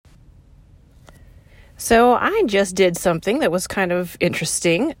So I just did something that was kind of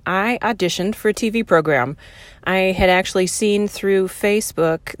interesting. I auditioned for a TV program. I had actually seen through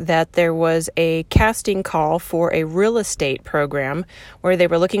Facebook that there was a casting call for a real estate program where they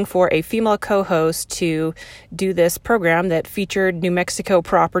were looking for a female co-host to do this program that featured New Mexico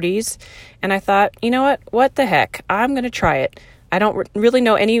properties. And I thought, you know what the heck? I'm going to try it. I don't really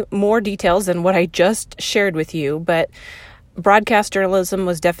know any more details than what I just shared with you, but broadcast journalism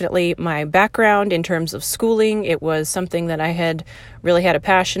was definitely my background in terms of schooling. It was something that I had really had a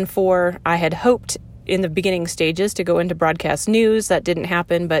passion for. I had hoped in the beginning stages to go into broadcast news. That didn't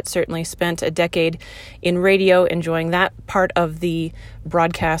happen, but certainly spent a decade in radio enjoying that part of the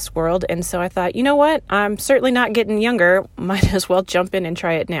broadcast world. And so I thought, you know what? I'm certainly not getting younger. Might as well jump in and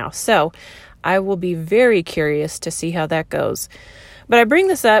try it now. So I will be very curious to see how that goes. But I bring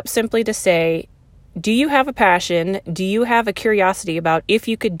this up simply to say, do you have a passion? Do you have a curiosity about if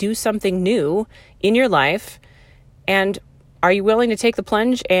you could do something new in your life? And are you willing to take the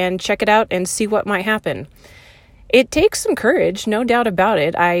plunge and check it out and see what might happen? It takes some courage, no doubt about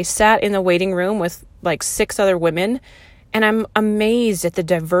it. I sat in the waiting room with like 6 other women, and I'm amazed at the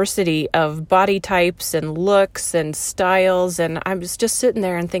diversity of body types and looks and styles. And I was just sitting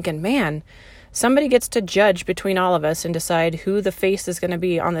there and thinking, man, somebody gets to judge between all of us and decide who the face is going to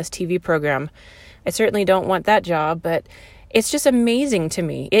be on this TV program. I certainly don't want that job, but it's just amazing to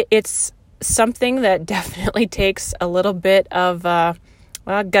me. It's something that definitely takes a little bit of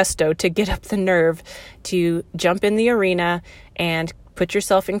gusto to get up the nerve to jump in the arena and put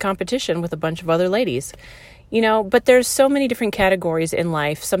yourself in competition with a bunch of other ladies. You know, but there's so many different categories in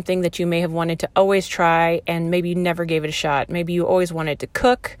life, something that you may have wanted to always try and maybe you never gave it a shot. Maybe you always wanted to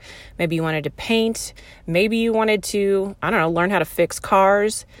cook. Maybe you wanted to paint. Maybe you wanted to, learn how to fix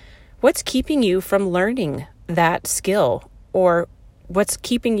cars. What's keeping you from learning that skill? Or what's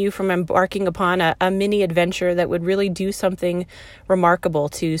keeping you from embarking upon a mini adventure that would really do something remarkable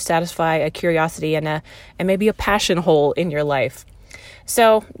to satisfy a curiosity and maybe a passion hole in your life?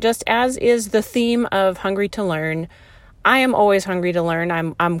 So just as is the theme of Hungry to Learn, I am always hungry to learn.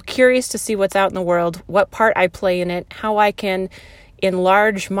 I'm curious to see what's out in the world, what part I play in it, how I can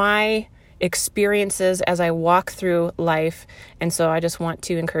enlarge my experiences as I walk through life. And so I just want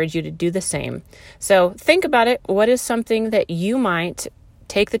to encourage you to do the same. So think about it. What is something that you might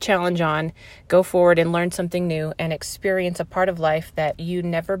take the challenge on, go forward and learn something new and experience a part of life that you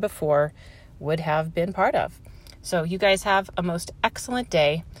never before would have been part of? So you guys have a most excellent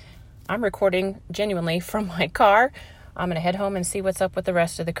day. I'm recording genuinely from my car. I'm going to head home and see what's up with the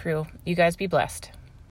rest of the crew. You guys be blessed.